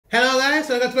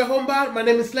welcome to my home bar. My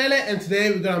name is Lele and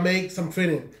today we're gonna make some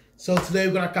training. So today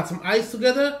we're gonna cut some ice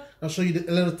together. I'll show you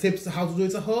a little tips how to do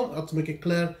it at home, how to make a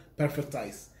clear, perfect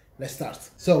ice. Let's start.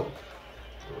 So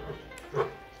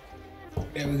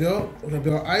here we go. We're gonna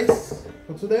do our ice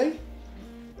for today.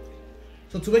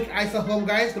 So to make ice at home,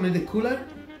 guys, we're gonna need a cooler,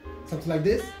 something like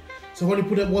this. So when you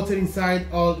put the water inside,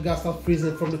 all the gas starts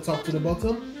freezing from the top to the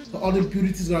bottom. So all the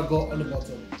impurities are gonna go on the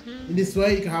bottom. In this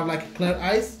way, you can have like a clear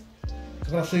ice. So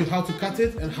I'm gonna show you how to cut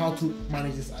it and how to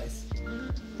manage this ice.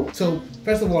 So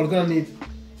first of all, you're gonna need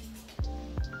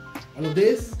all of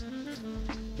this,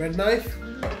 bread knife,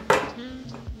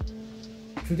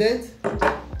 trident,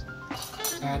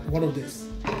 and one of this.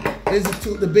 These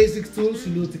are the basic tools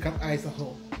you need to cut ice at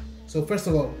home. So first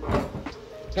of all,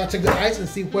 you gotta check the ice and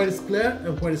see where it's clear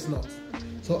and where it's not.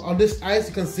 So on this ice,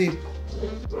 you can see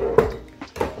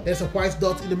there's a white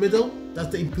dot in the middle. That's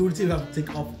the impurity you have to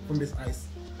take off from this ice.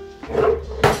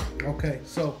 Okay,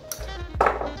 so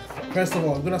first of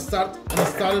all, I'm gonna start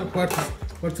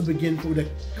where to begin with the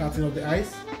cutting of the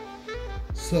ice.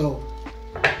 So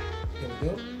here we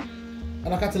go.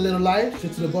 And I cut a little line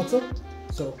straight to the bottom.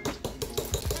 So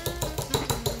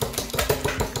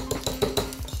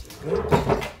I'm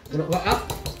gonna go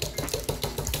up.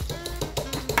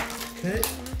 Okay.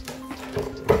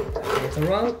 Get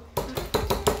around.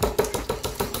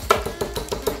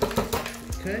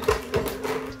 Okay.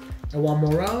 And one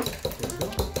more round. There we go.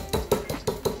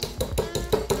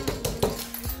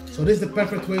 So this is the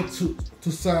perfect way to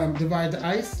divide the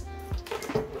ice.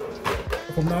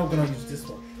 From now, I'm gonna use this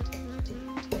one.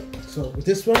 So with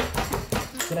this one,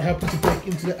 it's gonna help you to break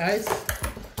into the ice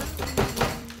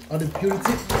all the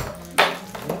impurity.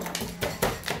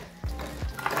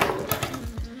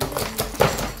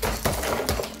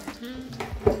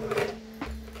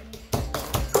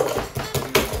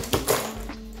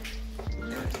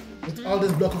 With all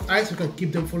this block of ice, we can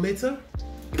keep them for later.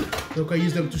 So we can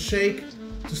use them to shake,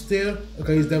 to stir. We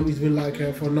can use them even like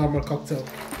for a normal cocktail.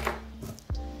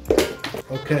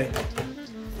 Okay.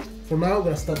 For now, we're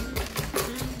gonna start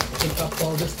putting up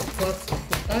all this part of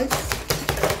the ice.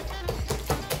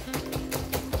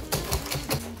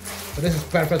 So this is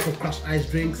perfect for crushed ice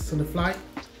drinks on the fly.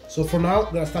 So for now,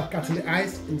 we're gonna start cutting the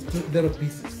ice into little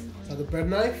pieces. So the bread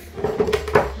knife.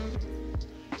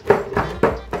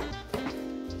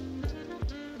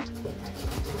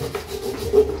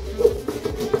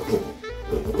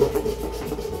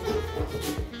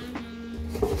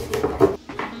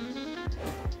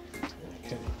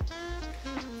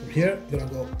 Here, we're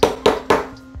gonna go.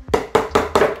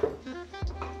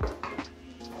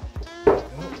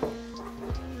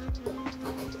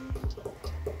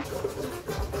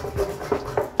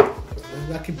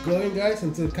 And I keep going, guys,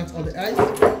 until it cuts all the ice.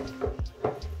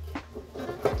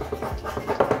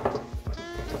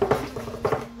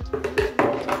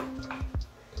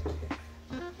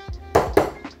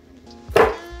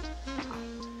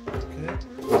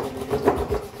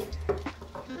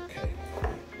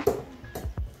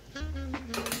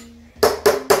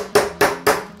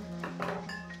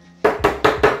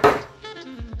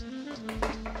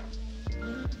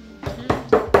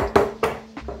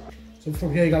 So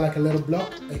from here you got like a little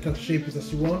block, you can shape it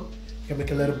as you want. You can make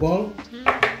a little ball.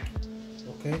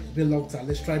 Okay, it's been a long time.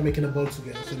 Let's try making a ball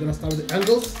together. So we're gonna start with the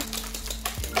angles.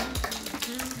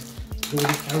 Do the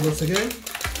angles again.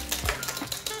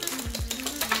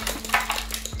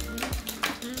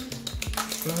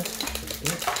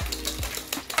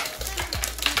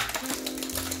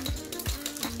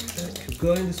 Okay, keep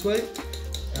going this way,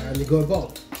 and you go a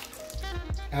ball.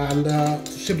 And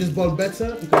to shape this ball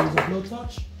better, you can use a blow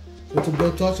torch. With a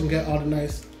blow torch and get all the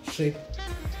nice shape.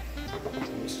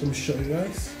 Just let me show you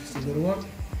guys. Just a little one.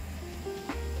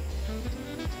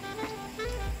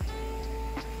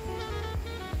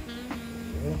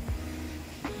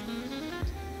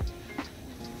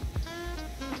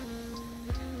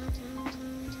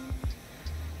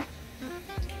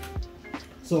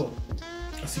 So,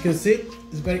 as you can see,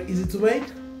 it's very easy to make.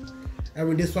 And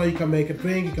with this one, you can make a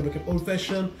drink, you can make an old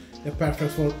fashioned. They're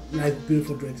perfect for nice,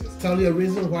 beautiful drinks. I'll tell you a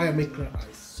reason why I make clear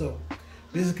ice. So,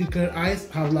 basically, clear ice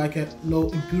have like a low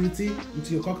impurity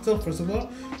into your cocktail, first of all.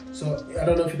 So, I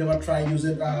don't know if you ever try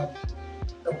using a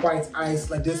white ice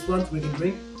like this one to make a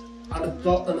drink. On the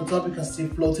top, you can see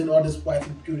floating all these white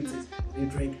impurities in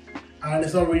your drink. And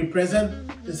it's not really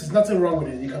present. There's nothing wrong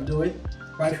with it. You can do it.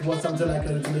 But if you want something like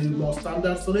a little more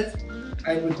standards on it,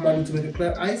 I recommend you to make a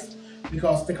clear ice.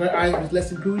 Because the clear ice with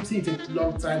less impurity, it takes a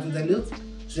long time to dilute.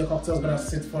 So your cocktail is gonna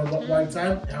sit for a long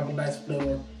time and have a nice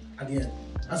flavor at the end.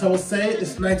 As I was saying,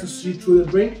 it's nice to see through your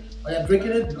drink while you're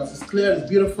drinking it because it's clear, it's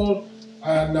beautiful,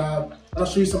 and I'll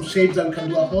show you some shapes that we can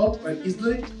do at home very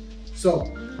easily. So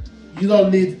you don't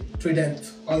need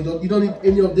Trident, or you don't need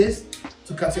any of this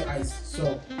to cut your ice.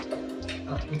 So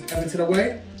I'll put everything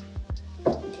away.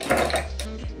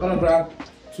 I'm gonna grab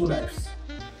 2 knives.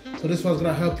 So this one's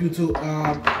gonna help you to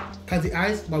cut the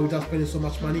ice, but without spending so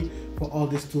much money for all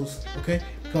these tools, okay?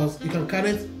 Because you can cut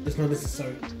it, it's not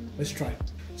necessary. Let's try.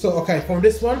 So okay, from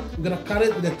this one, we're gonna cut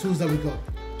it with the tools that we got.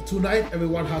 2 knives,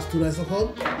 everyone has 2 knives at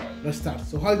home. Let's start.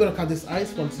 So how are you gonna cut this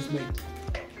ice once it's made?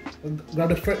 Grab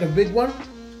the big one,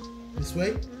 this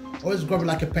way. Always grab it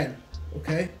like a pen,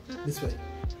 okay? This way.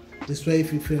 This way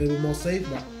if you feel a little more safe,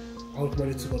 but I would want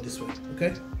it to go this way,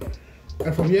 okay?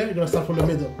 And from here, you're gonna start from the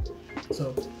middle.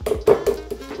 So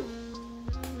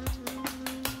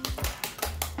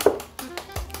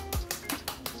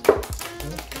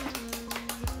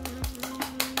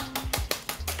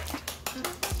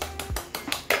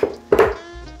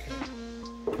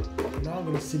now I'm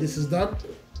gonna see this is done.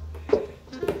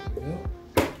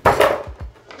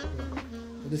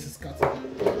 This is cut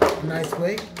a nice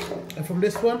way, and from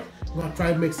this one I'm gonna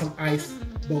try and make some ice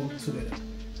balls together,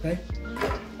 okay?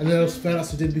 A little spread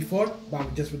as we did before,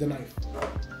 but just with the knife.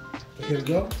 So here we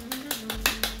go.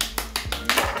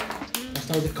 I'll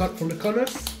start with the cut from the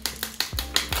corners.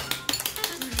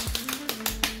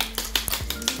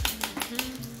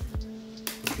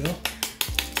 There we go.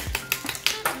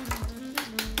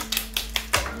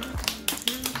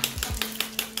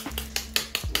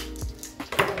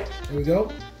 There we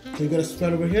go. So you got a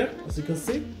spread over here, as you can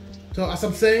see. So as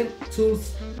I'm saying,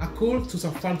 tools are cool, tools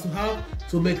are fun to have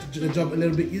to make the job a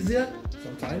little bit easier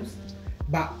sometimes,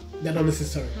 but they're not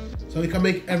necessary. So you can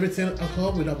make everything at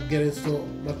home without getting so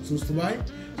much tools to buy.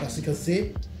 So as you can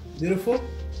see, beautiful.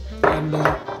 And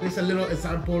there's a little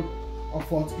example of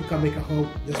what you can make at home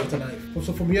just with a knife.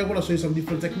 So from here, I'm gonna show you some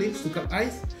different techniques to cut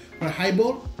ice. For a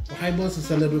highball,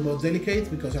 it's a little bit more delicate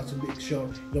because you have to make sure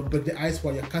you don't break the ice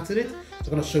while you're cutting it. So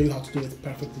I'm gonna show you how to do it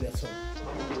perfectly at home.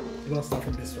 We're gonna start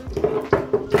from this one.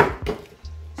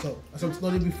 So as I'm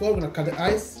starting before, we're gonna cut the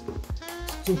ice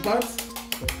 2 parts.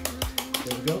 So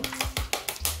there we go.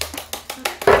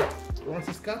 Once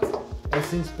it's cut,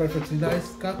 everything's perfectly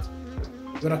nice cut.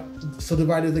 We're gonna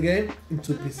subdivide it again in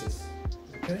 2 pieces.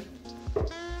 Okay.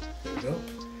 There we go.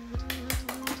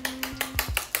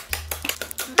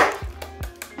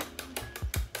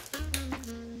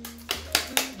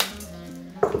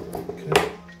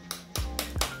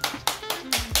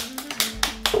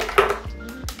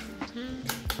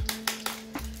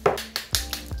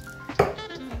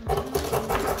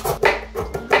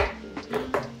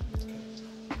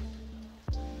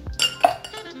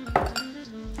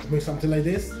 Make something like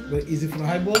this, very easy for the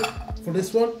highball. For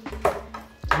this one,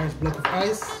 nice block of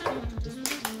ice.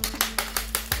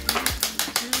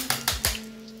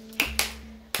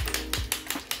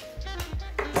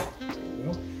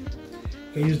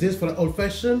 You can use this for the old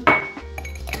fashioned.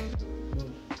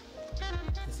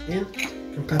 It's in.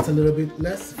 You can cut a little bit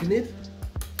less if you need.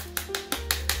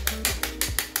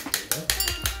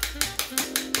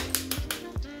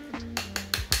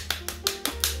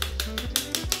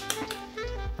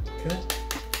 Okay,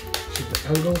 check the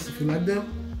angles if you like them.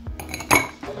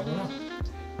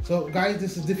 So guys,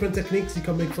 this is different techniques you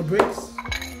can make for drinks.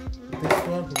 This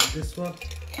one, this one.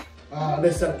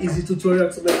 This is an easy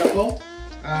tutorial to make at home.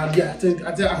 Yeah,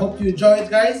 I hope you enjoy it,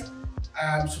 guys.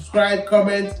 Subscribe,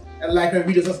 comment, and like our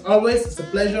videos as always. It's a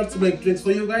pleasure to make drinks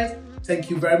for you guys. Thank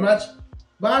you very much.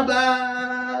 Bye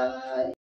bye.